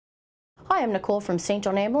Hi, I'm Nicole from St.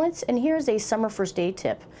 John Ambulance, and here's a summer first aid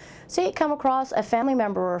tip. Say you come across a family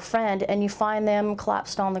member or a friend and you find them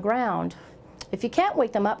collapsed on the ground. If you can't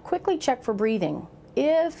wake them up, quickly check for breathing.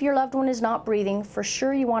 If your loved one is not breathing, for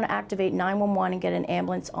sure you want to activate 911 and get an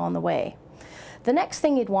ambulance on the way. The next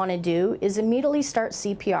thing you'd want to do is immediately start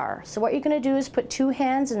CPR. So what you're going to do is put two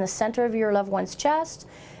hands in the center of your loved one's chest,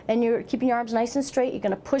 and you're keeping your arms nice and straight. You're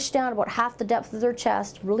going to push down about half the depth of their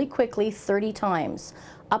chest really quickly 30 times.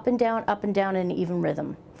 Up and down in an even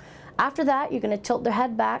rhythm. After that, you're going to tilt their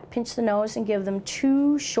head back, pinch the nose, and give them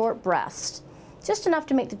 2 short breaths. Just enough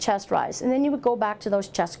to make the chest rise, and then you would go back to those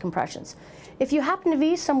chest compressions. If you happen to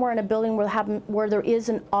be somewhere in a building where there is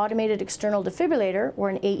an automated external defibrillator or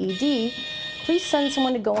an AED, please send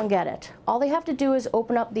someone to go and get it. All they have to do is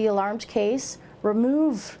open up the alarmed case,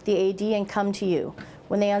 remove the AED, and come to you.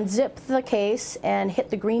 When they unzip the case and hit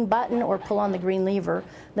the green button or pull on the green lever,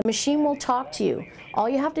 the machine will talk to you. All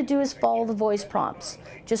you have to do is follow the voice prompts.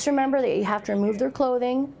 Just remember that you have to remove their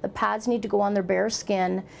clothing, the pads need to go on their bare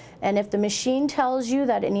skin, and if the machine tells you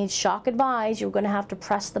that it needs shock advised, you're going to have to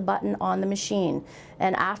press the button on the machine.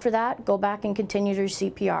 And after that, go back and continue your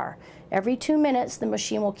CPR. Every 2 minutes, the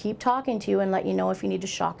machine will keep talking to you and let you know if you need to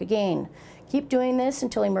shock again. Keep doing this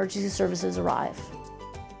until emergency services arrive.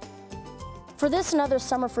 For this and other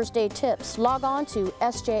summer first aid tips, log on to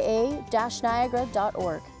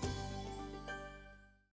sja-niagara.org.